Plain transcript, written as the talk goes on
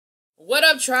What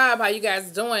up, tribe? How you guys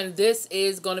doing? This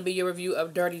is going to be your review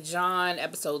of Dirty John,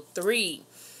 episode 3.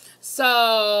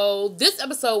 So, this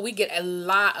episode, we get a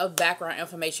lot of background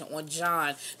information on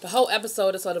John. The whole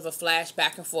episode is sort of a flash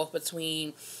back and forth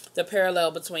between the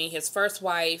parallel between his first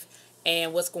wife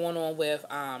and what's going on with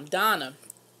Donna.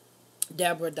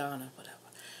 Donna, whatever.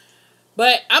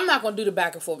 But I'm not going to do the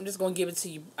back and forth. I'm just going to give it to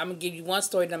you. I'm going to give you one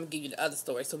story, then I'm going to give you the other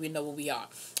story so we know where we are.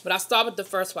 But I'll start with the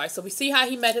first wife. So we see how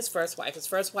he met his first wife. His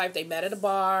first wife, they met at a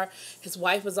bar. His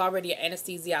wife was already an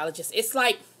anesthesiologist. It's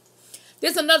like,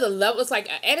 there's another level. It's like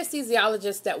an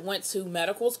anesthesiologist that went to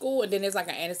medical school, and then there's like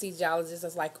an anesthesiologist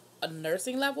that's like a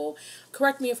nursing level.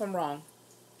 Correct me if I'm wrong.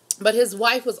 But his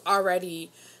wife was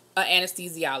already an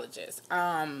anesthesiologist.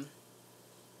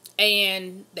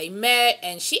 And they met,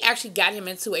 and she actually got him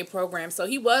into a program. So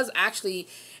he was actually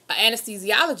an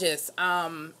anesthesiologist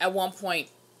at one point.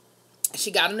 She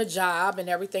got him a job and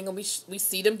everything, and we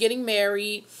see them getting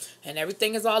married, and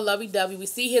everything is all lovey-dovey. We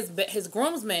see his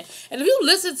groomsmen, and if you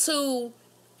listen to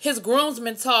his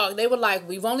groomsmen talk, they were like,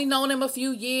 we've only known him a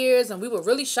few years, and we were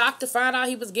really shocked to find out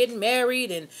he was getting married,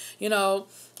 and,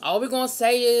 all we're going to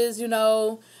say is,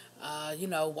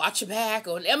 watch your back.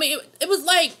 Or, I mean, it was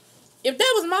like, if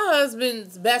that was my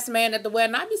husband's best man at the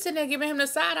wedding, I'd be sitting there giving him the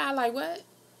side eye like, what?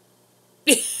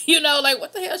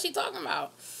 What the hell is she talking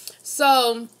about?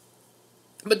 So,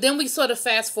 but then we sort of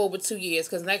fast forward 2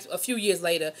 years, a few years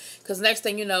later, because next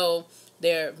thing you know,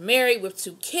 they're married with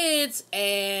 2 kids,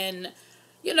 and,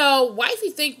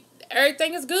 wifey think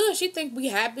everything is good. She think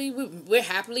we're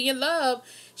happily in love.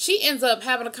 She ends up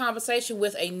having a conversation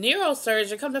with a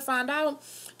neurosurgeon. Come to find out,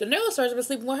 the neurosurgeon was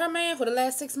sleeping with her man for the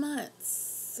last 6 months.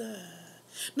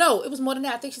 No, it was more than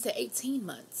that. I think she said 18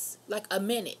 months. Like a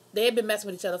minute. They had been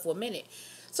messing with each other for a minute.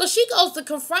 So she goes to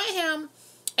confront him,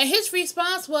 and his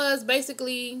response was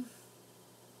basically,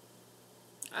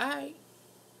 alright.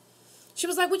 She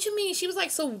was like, what you mean? She was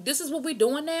like, so this is what we're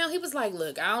doing now? He was like,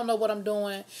 look, I don't know what I'm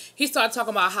doing. He started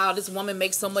talking about how this woman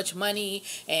makes so much money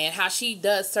and how she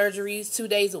does surgeries 2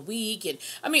 days a week. And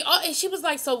and she was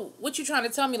like, so what you trying to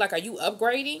tell me? Like, are you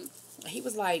upgrading? He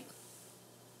was like,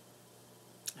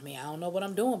 I don't know what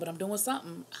I'm doing, but I'm doing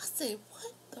something. I said,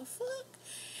 what the fuck?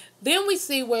 Then we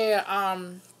see where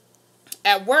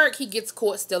at work he gets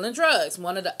caught stealing drugs.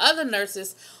 One of the other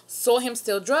nurses saw him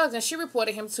steal drugs, and she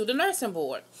reported him to the nursing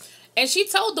board. And she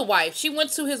told the wife. She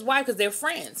went to his wife because they're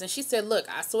friends. And she said, look,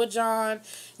 I saw John,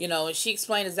 and she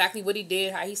explained exactly what he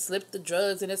did, how he slipped the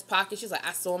drugs in his pocket. She's like,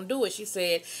 I saw him do it. She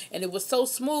said, and it was so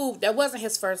smooth. That wasn't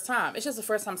his first time. It's just the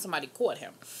first time somebody caught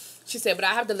him. She said, but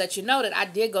I have to let you know that I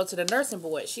did go to the nursing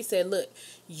board. She said, look,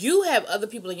 you have other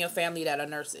people in your family that are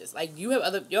nurses. Like,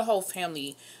 your whole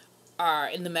family are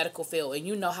in the medical field, and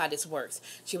you know how this works.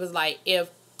 She was like,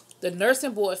 if the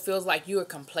nursing board feels like you are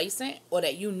complacent, or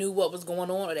that you knew what was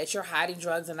going on, or that you're hiding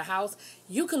drugs in the house,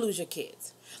 you could lose your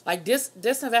kids. Like, this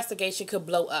investigation could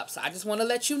blow up. So I just want to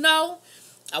let you know.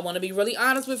 I want to be really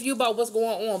honest with you about what's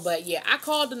going on. But yeah, I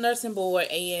called the nursing board,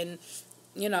 and,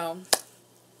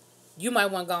 you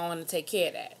might want to go on and take care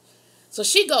of that. So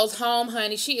she goes home,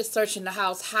 honey. She is searching the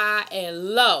house high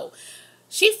and low.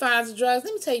 She finds the drugs.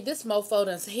 Let me tell you, this mofo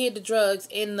done hid the drugs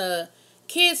in the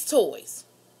kids' toys.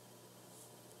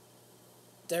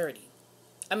 Dirty.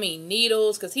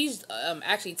 Needles, because he's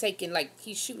actually taking,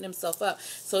 he's shooting himself up.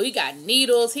 So he got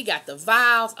needles. He got the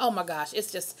vials. Oh, my gosh.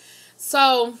 It's just,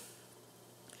 so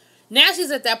now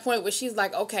she's at that point where she's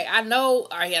like, okay, I know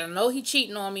he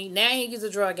cheating on me. Now he's a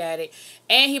drug addict,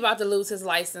 and he about to lose his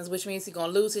license, which means he's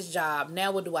going to lose his job.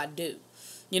 Now what do I do?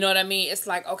 You know what I mean? It's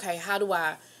like, okay, how do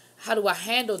I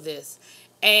handle this?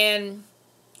 And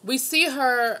we see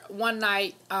her one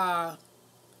night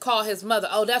call his mother.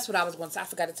 Oh, that's what I was going to say. I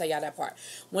forgot to tell y'all that part.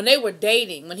 When they were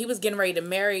dating, when he was getting ready to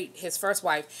marry his first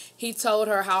wife, he told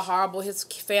her how horrible his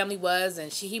family was,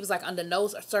 and he was like, under no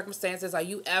circumstances are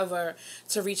you ever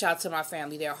to reach out to my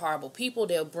family. They're horrible people.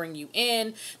 They'll bring you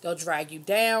in. They'll drag you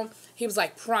down. He was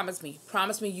like, promise me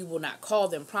you will not call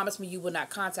them. Promise me you will not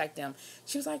contact them.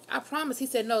 She was like, I promise. He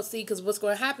said, no, see, because what's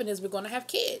going to happen is we're going to have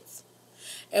kids.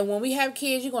 And when we have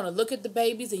kids, you're going to look at the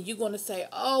babies, and you're going to say,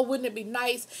 oh, wouldn't it be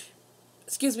nice,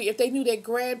 if they knew their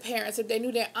grandparents, if they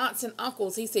knew their aunts and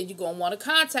uncles. He said, you're going to want to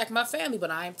contact my family, but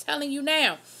I am telling you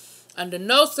now, under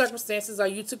no circumstances are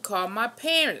you to call my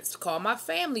parents, call my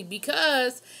family,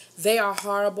 because they are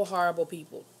horrible, horrible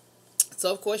people.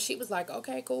 So, of course, she was like,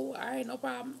 okay, cool, all right, no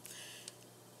problem.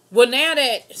 Well, now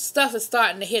that stuff is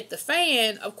starting to hit the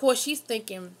fan, of course, she's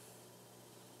thinking,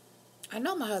 I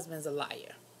know my husband's a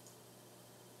liar.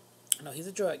 I know he's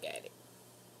a drug addict.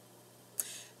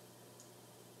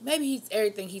 Maybe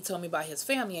everything he told me about his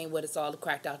family ain't what it's all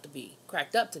cracked up to be.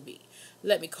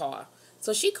 Let me call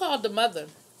So she called the mother,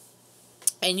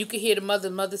 and you could hear the mother.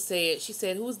 Mother said, she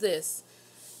said, "Who's this?"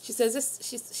 She says this.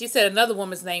 She said another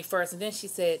woman's name first, and then she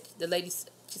said the lady.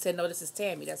 She said, "No, this is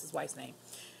Tammy. That's his wife's name."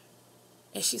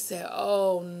 And she said,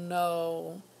 "Oh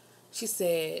no." She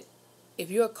said,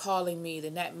 "If you're calling me,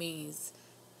 then that means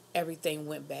everything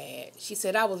went bad." She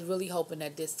said, "I was really hoping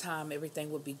that this time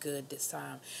everything would be good this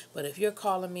time. But if you're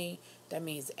calling me, that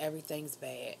means everything's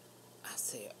bad." I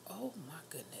said, "Oh my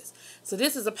goodness." So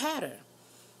this is a pattern.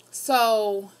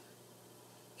 So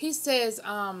he says,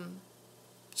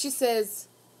 she says,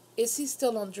 "Is he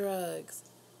still on drugs?"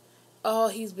 "Oh,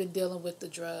 he's been dealing with the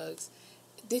drugs."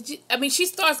 She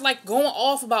starts like going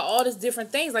off about all these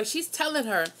different things. Like she's telling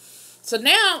her. So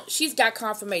now she's got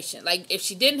confirmation. Like if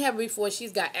she didn't have it before,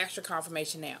 she's got extra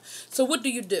confirmation now. So what do?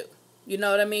 You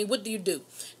know what I mean? What do you do?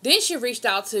 Then she reached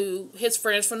out to his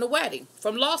friends from the wedding,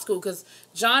 from law school, because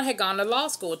John had gone to law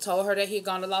school, told her that he had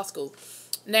gone to law school.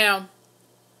 Now,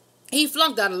 he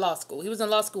flunked out of law school. He was in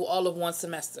law school all of one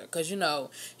semester. Because,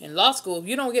 in law school, if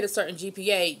you don't get a certain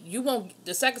GPA,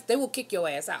 they will kick your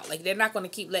ass out. Like, they're not going to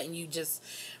keep letting you just,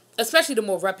 especially the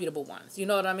more reputable ones. You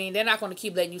know what I mean? They're not going to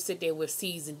keep letting you sit there with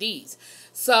C's and D's.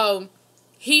 So,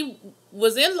 he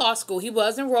was in law school. He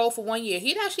was enrolled for 1 year.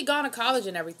 He'd actually gone to college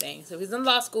and everything. So, he was in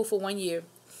law school for 1 year,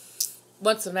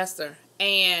 one semester.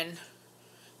 And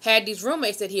had these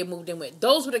roommates that he had moved in with.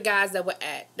 Those were the guys that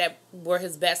were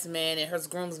his best men and his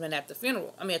groomsmen at the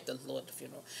funeral.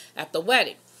 At the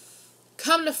wedding.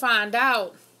 Come to find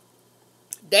out,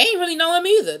 they didn't really know him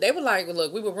either. They were like,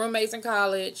 "Look, we were roommates in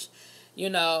college.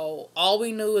 All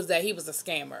we knew is that he was a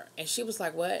scammer." And she was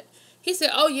like, "What?" He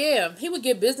said, "Oh yeah, he would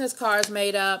get business cards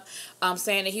made up,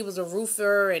 saying that he was a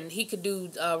roofer and he could do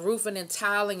roofing and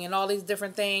tiling and all these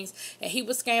different things. And he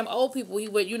would scam old people. He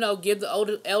would, give the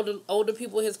older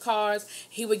people his cards.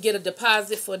 He would get a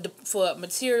deposit for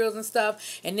materials and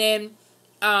stuff, and then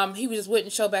he just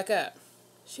wouldn't show back up."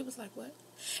 She was like, "What?"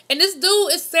 And this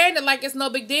dude is saying it like it's no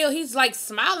big deal. He's like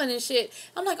smiling and shit.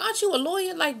 I'm like, "Aren't you a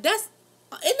lawyer? Like isn't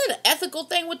it an ethical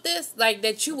thing with this? Like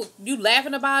that you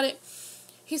laughing about it?"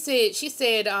 She said,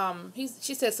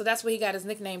 so that's where he got his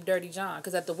nickname Dirty John.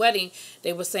 Because at the wedding,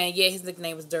 they were saying, yeah, his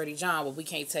nickname was Dirty John, but we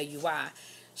can't tell you why.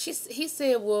 He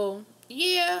said, well,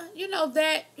 yeah,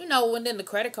 and then the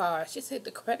credit card. She said,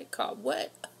 the credit card, what?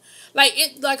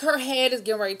 Like her head is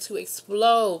getting ready to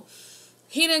explode.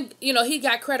 He didn't, he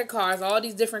got credit cards, all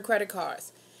these different credit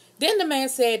cards. Then the man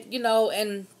said,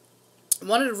 and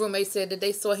one of the roommates said that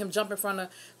they saw him jump in front of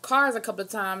cars a couple of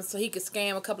times so he could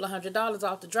scam a couple of $100s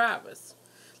off the drivers.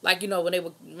 Like, when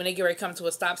they get ready to come to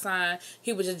a stop sign,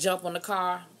 he would just jump on the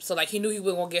car. So, like, he knew he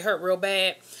wasn't going to get hurt real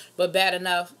bad, but bad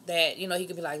enough that, he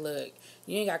could be like, "Look,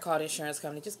 you ain't got to call the insurance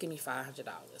company. Just give me $500.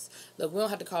 Look, we don't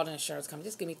have to call the insurance company.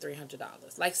 Just give me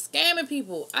 $300. Like, scamming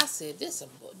people. I said,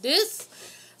 this.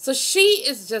 So, she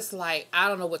is just like, I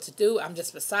don't know what to do. I'm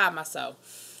just beside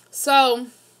myself. So,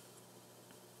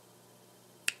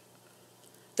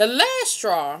 the last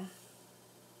straw,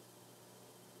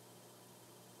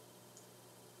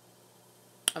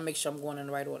 I'll make sure I'm going in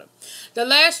the right order. The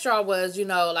last straw was,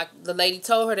 like the lady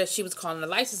told her that she was calling the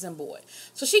licensing board.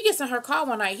 So she gets in her car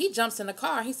one night. He jumps in the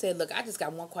car. He said, "Look, I just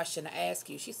got one question to ask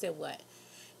you." She said, "What?"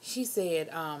 She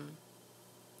said,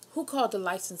 "Who called the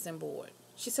licensing board?"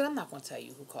 She said, "I'm not going to tell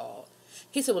you who called."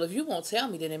 He said, "Well, if you won't tell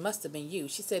me, then it must have been you."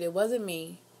 She said, "It wasn't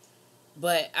me,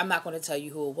 but I'm not going to tell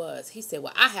you who it was." He said,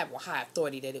 "Well, I have a high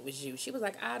authority that it was you." She was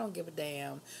like, "I don't give a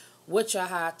damn what your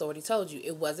high authority told you.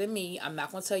 It wasn't me. I'm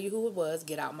not going to tell you who it was.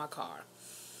 Get out my car."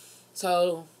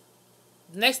 So,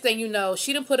 next thing you know,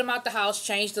 she done put him out the house,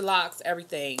 changed the locks,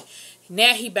 everything.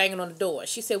 Now he banging on the door.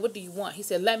 She said, "What do you want?" He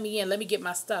said, "Let me in. Let me get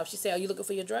my stuff." She said, "Are you looking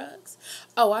for your drugs?"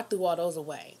 "Oh, I threw all those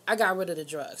away. I got rid of the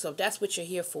drugs. So if that's what you're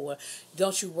here for,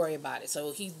 don't you worry about it."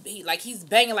 So he's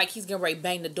banging like he's getting ready to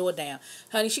bang the door down.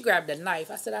 Honey, she grabbed a knife.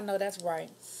 I said, "I know that's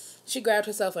right." She grabbed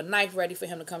herself a knife ready for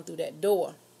him to come through that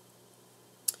door.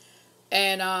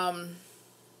 And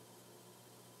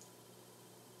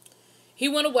he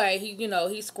went away.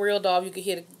 He squealed off. You could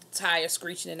hear the tire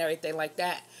screeching and everything like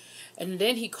that. And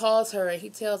then he calls her and he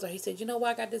tells her, he said, "You know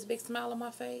why I got this big smile on my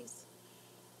face?"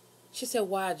 She said,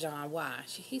 "Why, John? Why?"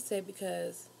 He said,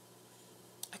 "Because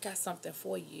I got something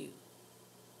for you.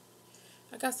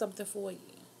 I got something for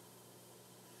you.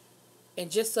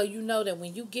 And just so you know that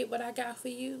when you get what I got for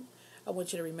you, I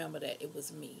want you to remember that it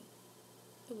was me.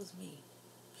 It was me."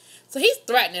 So he's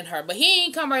threatening her, but he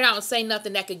ain't come right out and say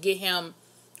nothing that could get him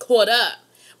caught up.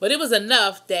 But it was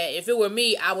enough that if it were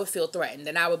me, I would feel threatened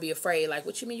and I would be afraid. Like,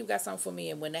 "What you mean you got something for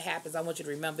me? And when that happens, I want you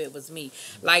to remember it was me."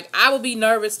 Like, I would be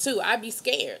nervous too. I'd be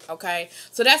scared, okay?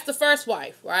 So that's the first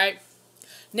wife, right?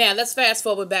 Now, let's fast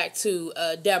forward back to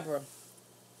Deborah.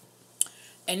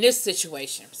 in this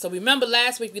situation. So remember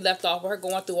last week we left off with her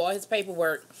going through all his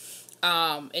paperwork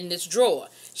in this drawer.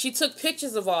 She took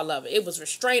pictures of all of it. It was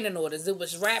restraining orders. It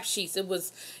was rap sheets. It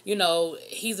was,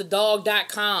 he's a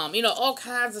dog.com, all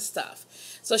kinds of stuff.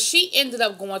 So she ended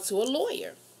up going to a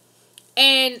lawyer.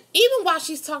 And even while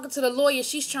she's talking to the lawyer,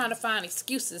 she's trying to find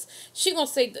excuses. She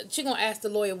gonna ask the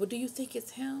lawyer, well, do you think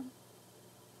it's him?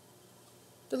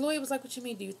 The lawyer was like, what you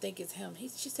mean, do you think it's him?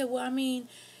 She said, well, I mean,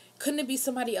 couldn't it be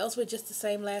somebody else with just the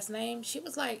same last name? She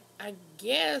was like, I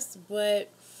guess, but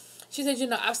she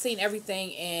said, I've seen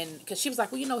everything. And because she was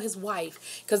like, well, his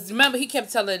wife. Because remember, he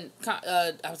kept telling,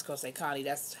 I was going to say Connie,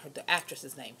 that's the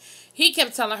actress's name. He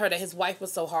kept telling her that his wife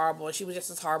was so horrible. And she was just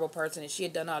this horrible person. And she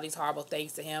had done all these horrible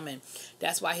things to him. And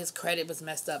that's why his credit was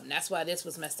messed up. And that's why this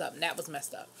was messed up. And that was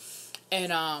messed up.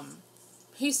 And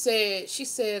she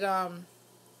said, I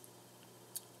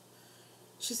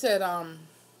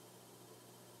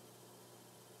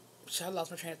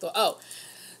lost my train of thought. Oh,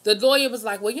 the lawyer was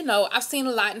like, well, I've seen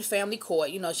a lot in family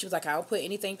court. She was like, I don't put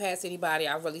anything past anybody.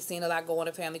 I've really seen a lot go on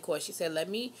in family court. She said,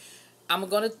 I'm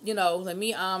going to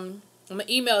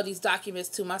email these documents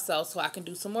to myself so I can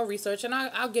do some more research, and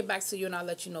I'll get back to you and I'll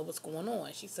let you know what's going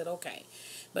on. She said, okay.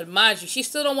 But mind you, she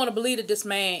still don't want to believe that this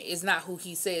man is not who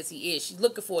he says he is. She's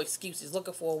looking for excuses,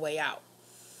 looking for a way out.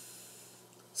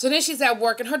 So then she's at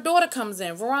work and her daughter comes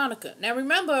in, Veronica. Now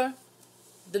remember,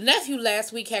 the nephew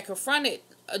last week had confronted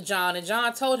John, and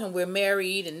John told him we're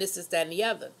married and this, that, and the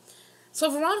other. So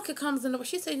Veronica comes in.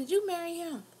 She said, did you marry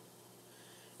him?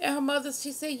 And her mother,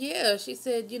 she said, yeah. She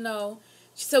said, she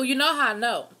said, well, you know how I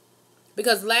know?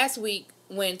 Because last week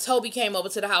when Toby came over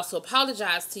to the house to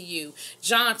apologize to you,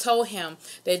 John told him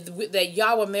that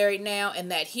y'all were married now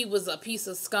and that he was a piece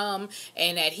of scum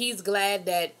and that he's glad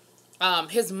that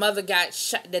his mother got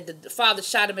shot, that the father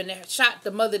shot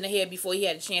the mother in the head before he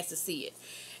had a chance to see it.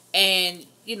 And,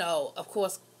 of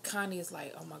course, Connie is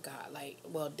like, oh, my God, like,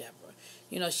 well,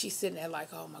 Deborah. She's sitting there like,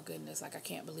 oh, my goodness, like, I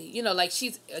can't believe, like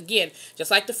she's, again,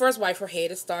 just like the first wife, her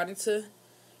head is starting to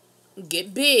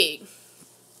get big.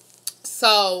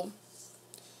 So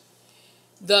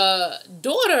the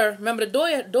daughter, remember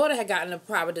the daughter had gotten a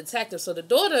private detective. So the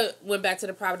daughter went back to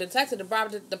the private detective.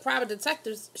 The private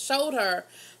detectives showed her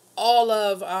all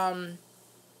of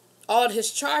his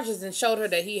charges and showed her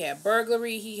that he had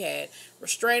burglary, he had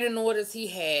restraining orders, he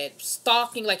had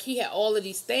stalking, like he had all of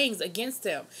these things against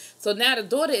him. So now the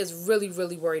daughter is really,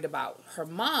 really worried about her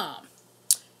mom.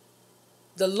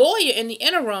 The lawyer in the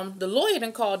interim, the lawyer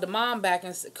then called the mom back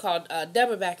and called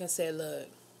Deborah back and said, look,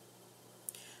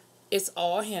 it's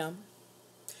all him.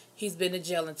 He's been in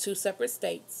jail in 2 separate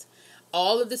states.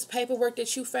 All of this paperwork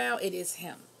that you found, it is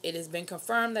him. It has been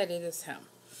confirmed that it is him.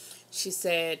 She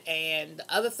said, and the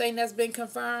other thing that's been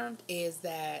confirmed is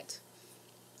that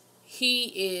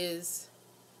he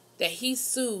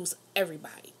sues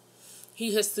everybody.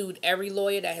 He has sued every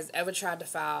lawyer that has ever tried to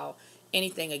file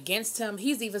anything against him.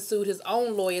 He's even sued his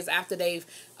own lawyers after they've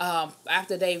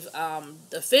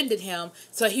offended him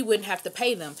so he wouldn't have to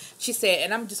pay them. She said,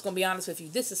 and I'm just going to be honest with you,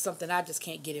 this is something I just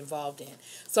can't get involved in.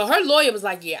 So her lawyer was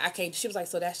like, yeah, I can't. She was like,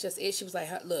 so that's just it. She was like,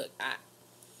 look,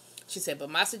 she said, but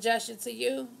my suggestion to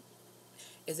you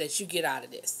is that you get out of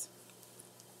this.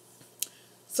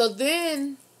 So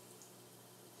then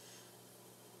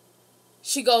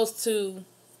she goes to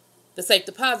the safe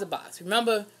deposit box.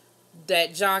 Remember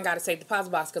that John got a safe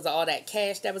deposit box because of all that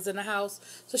cash that was in the house.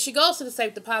 So she goes to the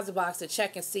safe deposit box to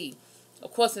check and see.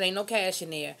 Of course, there ain't no cash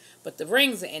in there, but the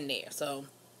rings are in there. So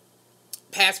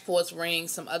passports,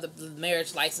 rings, some other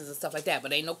marriage license and stuff like that,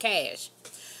 but ain't no cash.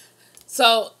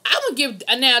 So I'm going to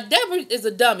give, now Deborah is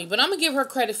a dummy, but I'm going to give her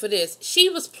credit for this. She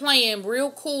was playing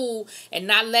real cool and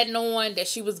not letting on that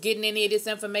she was getting any of this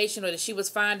information or that she was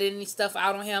finding any stuff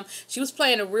out on him. She was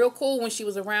playing it real cool when she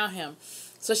was around him.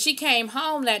 So she came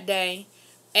home that day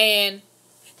and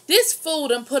this fool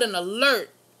done put an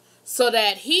alert so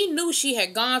that he knew she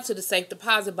had gone to the safe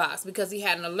deposit box because he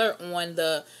had an alert on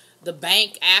the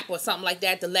bank app or something like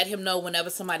that to let him know whenever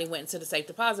somebody went into the safe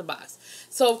deposit box.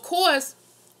 So, of course,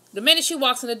 the minute she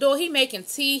walks in the door, he making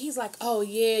tea. He's like, oh,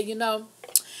 yeah,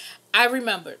 I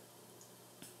remembered.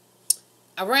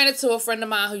 I ran into a friend of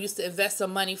mine who used to invest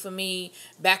some money for me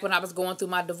back when I was going through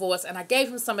my divorce. And I gave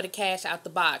him some of the cash out the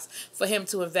box for him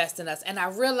to invest in us. And I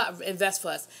realized, invest for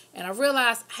us. And I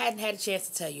realized I hadn't had a chance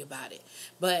to tell you about it.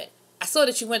 But I saw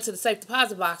that you went to the safe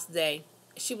deposit box today.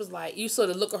 She was like, you saw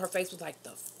the look on her face was like, the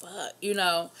fuck,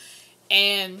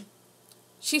 And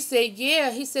she said,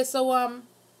 yeah. He said, so, I'm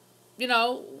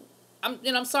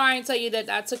sorry I didn't tell you that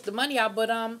I took the money out, but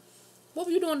what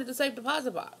were you doing at the safe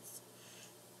deposit box?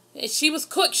 And she was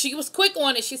quick. She was quick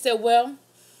on it. She said, well,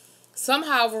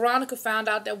 somehow Veronica found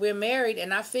out that we're married,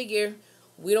 and I figure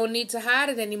we don't need to hide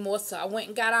it anymore. So I went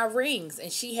and got our rings,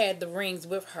 and she had the rings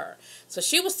with her. So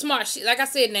she was smart. She, like I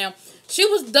said, now she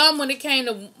was dumb when it came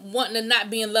to wanting to not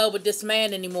be in love with this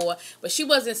man anymore. But she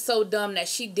wasn't so dumb that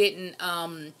she didn't.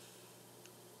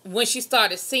 When she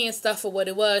started seeing stuff for what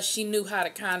it was, she knew how to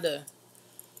kind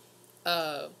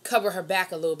of cover her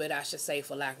back a little bit, I should say,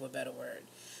 for lack of a better word.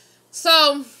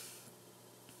 So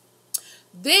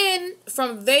then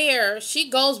from there, she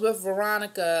goes with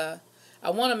Veronica. I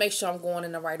want to make sure I'm going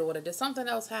in the right order. Did something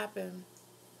else happen?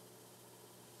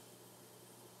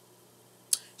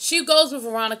 She goes with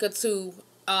Veronica to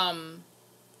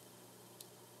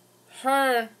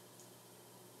her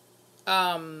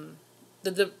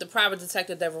the private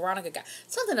detective that Veronica got.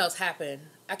 Something else happened.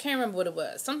 I can't remember what it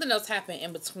was. Something else happened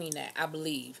in between that, I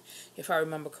believe, if I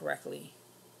remember correctly.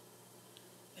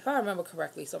 If I remember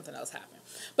correctly, something else happened.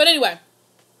 But anyway,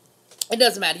 it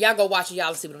doesn't matter. Y'all go watch it.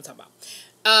 Y'all see what I'm talking about.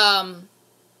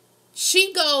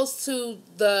 She goes to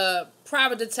the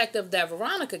private detective that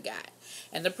Veronica got.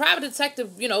 And the private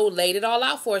detective, laid it all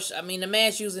out for her. I mean, the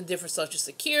man's using different social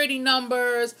security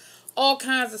numbers, all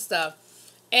kinds of stuff.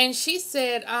 And she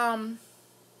said,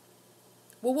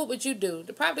 well, what would you do?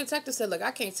 The private detective said, look,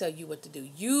 I can't tell you what to do.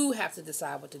 You have to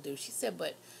decide what to do. She said,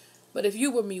 but if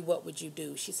you were me, what would you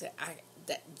do? She said,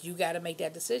 you got to make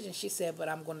that decision. She said, but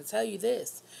I'm going to tell you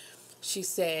this. She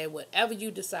said, whatever you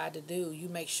decide to do, you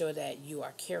make sure that you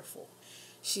are careful.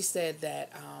 She said that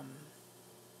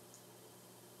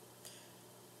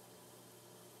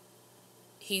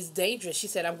he's dangerous. She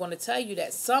said, I'm going to tell you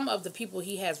that some of the people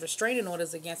he has restraining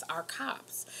orders against are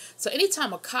cops. So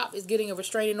anytime a cop is getting a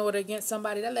restraining order against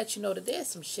somebody, that lets you know that there's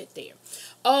some shit there.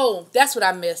 Oh, that's what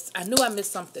I missed. I knew I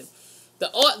missed something. The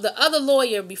other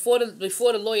lawyer, before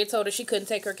the lawyer told her she couldn't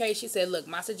take her case, she said, look,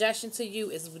 my suggestion to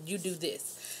you is you do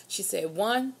this. She said,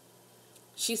 one,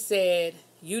 she said,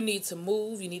 you need to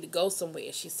move. You need to go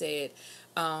somewhere. She said,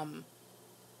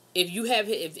 if you have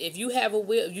a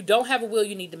will, if you don't have a will,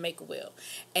 you need to make a will.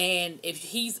 And if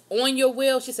he's on your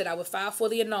will, she said, I would file for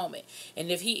the annulment.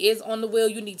 And if he is on the will,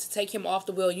 you need to take him off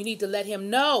the will. You need to let him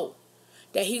know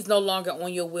that he's no longer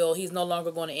on your will. He's no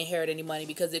longer going to inherit any money.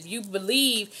 Because if you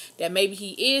believe that maybe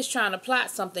he is trying to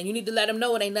plot something, you need to let him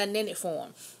know it ain't nothing in it for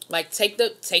him. Like take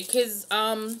his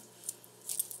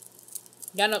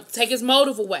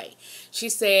motive away. She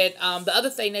said the other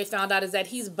thing they found out is that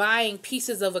he's buying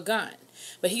pieces of a gun.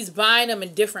 But he's buying them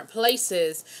in different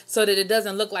places so that it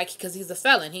doesn't look like, because he's a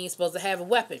felon, he ain't supposed to have a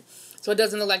weapon. So it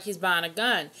doesn't look like he's buying a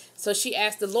gun. So she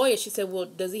asked the lawyer, she said, well,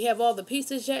 does he have all the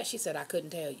pieces yet? She said, I couldn't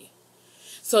tell you.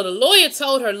 So the lawyer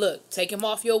told her, look, take him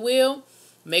off your will.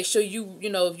 Make sure if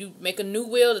you make a new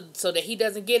will so that he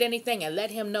doesn't get anything, and let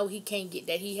him know he can't get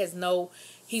that. He's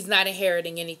not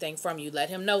inheriting anything from you. Let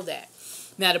him know that.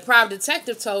 Now the private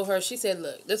detective told her, she said,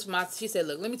 look, look,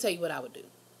 let me tell you what I would do.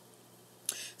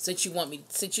 Since you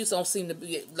don't seem to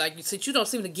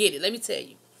get it, let me tell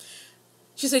you.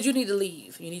 She said, you need to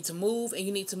leave. You need to move, and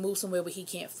you need to move somewhere where he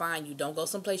can't find you. Don't go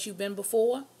someplace you've been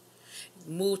before.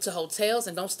 Move to hotels,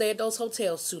 and don't stay at those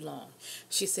hotels too long.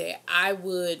 She said, I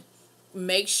would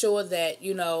make sure that,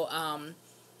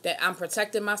 that I'm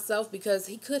protecting myself, because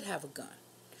he could have a gun.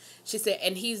 She said,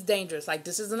 and he's dangerous. Like,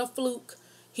 this isn't a fluke.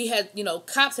 He had,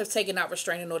 cops have taken out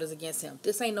restraining orders against him.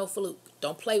 This ain't no fluke.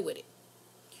 Don't play with it.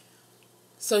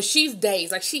 So she's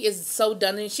dazed. Like, she is so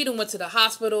done. And she done went to the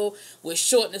hospital with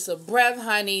shortness of breath,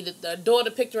 honey. The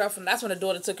daughter picked her up from, that's when the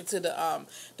daughter took her to the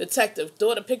detective.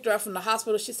 Daughter picked her up from the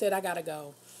hospital. She said, I gotta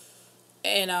go.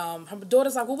 And her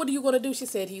daughter's like, well, what are you going to do? She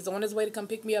said, he's on his way to come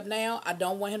pick me up now. I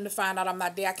don't want him to find out I'm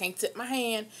not there. I can't tip my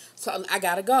hand. So I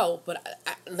gotta go. But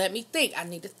let me think. I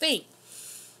need to think.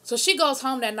 So she goes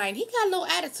home that night, and he got a little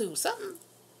attitude. Something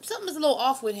is a little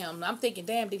off with him. I'm thinking,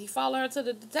 damn, did he follow her to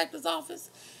the detective's office?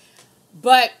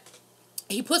 But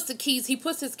he puts his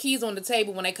keys on the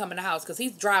table when they come in the house, because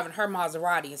he's driving her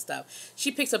Maserati and stuff.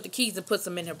 She picks up the keys and puts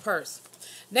them in her purse.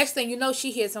 Next thing you know,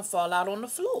 she hears him fall out on the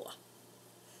floor.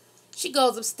 She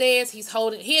goes upstairs.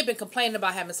 He had been complaining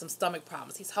about having some stomach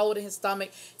problems. He's holding his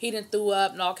stomach. He done threw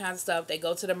up and all kinds of stuff. They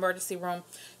go to the emergency room.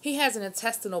 He has an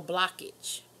intestinal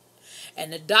blockage.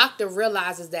 And the doctor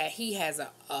realizes that he has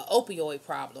a opioid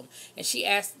problem. And she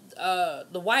asked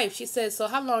the wife, she said, so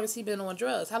how long has he been on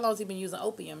drugs? How long has he been using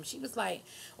opium? She was like,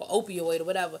 or opioid or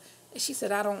whatever. And she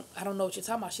said, I don't know what you're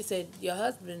talking about. She said, your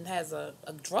husband has a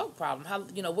drug problem. How,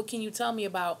 what can you tell me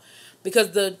about?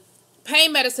 Because the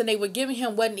pain medicine they were giving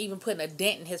him wasn't even putting a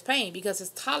dent in his pain, because his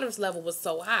tolerance level was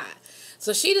so high.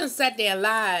 So she done sat there and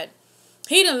lied.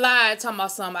 He done lied, talking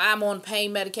about something. I'm on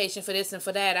pain medication for this and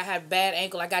for that. I have bad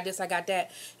ankle. I got this, I got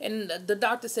that. And the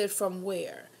doctor said, from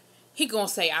where? He gonna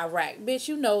say Iraq. Bitch,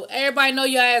 you know, everybody know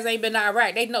your ass ain't been to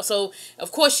Iraq. They know. So,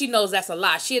 of course, she knows that's a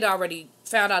lie. She had already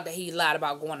found out that he lied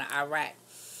about going to Iraq.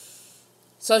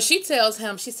 So she tells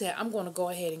him, she said, I'm going to go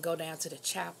ahead and go down to the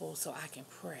chapel so I can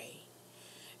pray.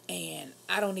 And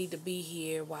I don't need to be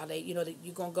here while they, you're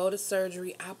going to go to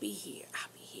surgery. I'll be here.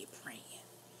 I'll be here praying.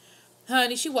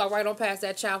 Honey, she walked right on past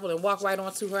that chapel and walked right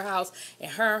on to her house.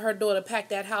 And her daughter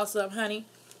packed that house up, honey.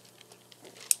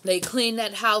 They cleaned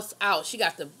that house out. She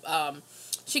got the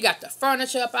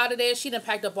furniture up out of there. She done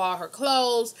packed up all her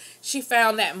clothes. She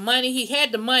found that money. He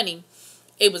had the money.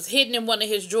 It was hidden in one of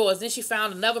his drawers. Then she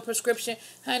found another prescription.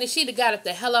 Honey, she'd have got it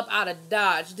the hell up out of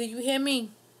Dodge. Do you hear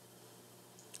me?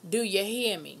 Do you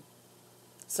hear me?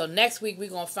 So next week,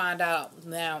 we're going to find out.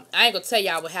 Now, I ain't going to tell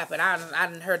y'all what happened. I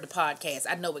done heard the podcast.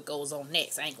 I know what goes on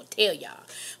next. I ain't going to tell y'all.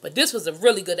 But this was a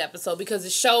really good episode because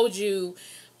it showed you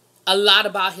a lot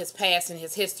about his past and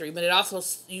his history. But it also,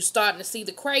 you starting to see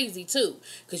the crazy, too.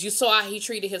 Because you saw how he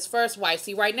treated his first wife.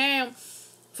 See, right now,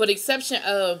 for the exception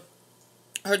of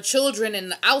her children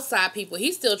and the outside people,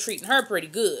 he's still treating her pretty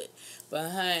good.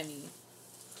 But, honey,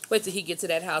 wait till he get to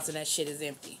that house and that shit is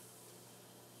empty.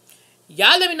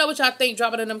 Y'all let me know what y'all think.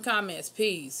 Drop it in them comments.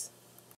 Peace.